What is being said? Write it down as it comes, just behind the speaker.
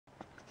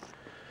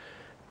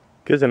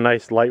Gives a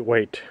nice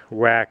lightweight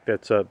rack.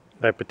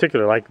 I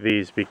particularly like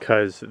these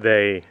because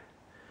they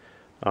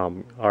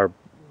are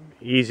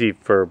easy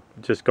for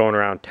just going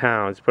around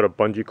town. Just put a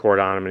bungee cord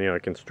on them and you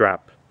can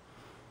strap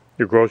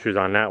your groceries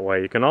on that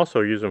way. You can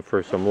also use them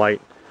for some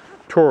light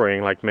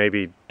touring, like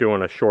maybe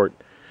doing a short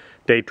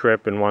day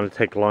trip and want to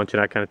take lunch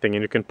and that kind of thing.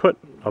 And you can put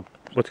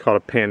what's called a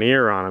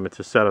pannier on them.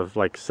 It's a set of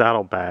like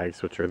saddle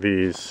bags, which are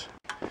these,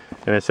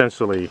 and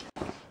essentially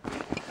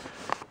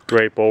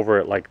drape over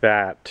it like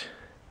that,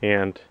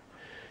 and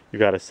you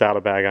got a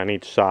saddle bag on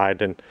each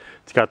side, and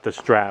it's got the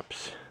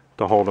straps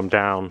to hold them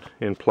down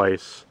in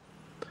place.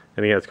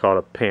 And again, it's called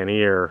a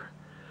pannier,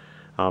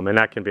 and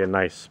that can be a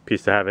nice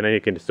piece to have. And then you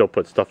can still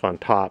put stuff on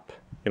top,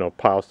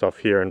 pile stuff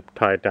here and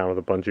tie it down with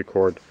a bungee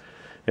cord,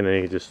 and then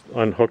you can just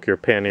unhook your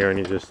pannier and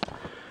you just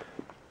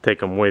take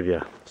them with you.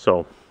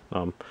 So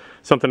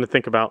something to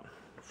think about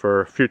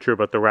for future,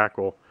 but the rack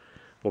will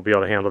be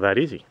able to handle that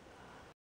easy.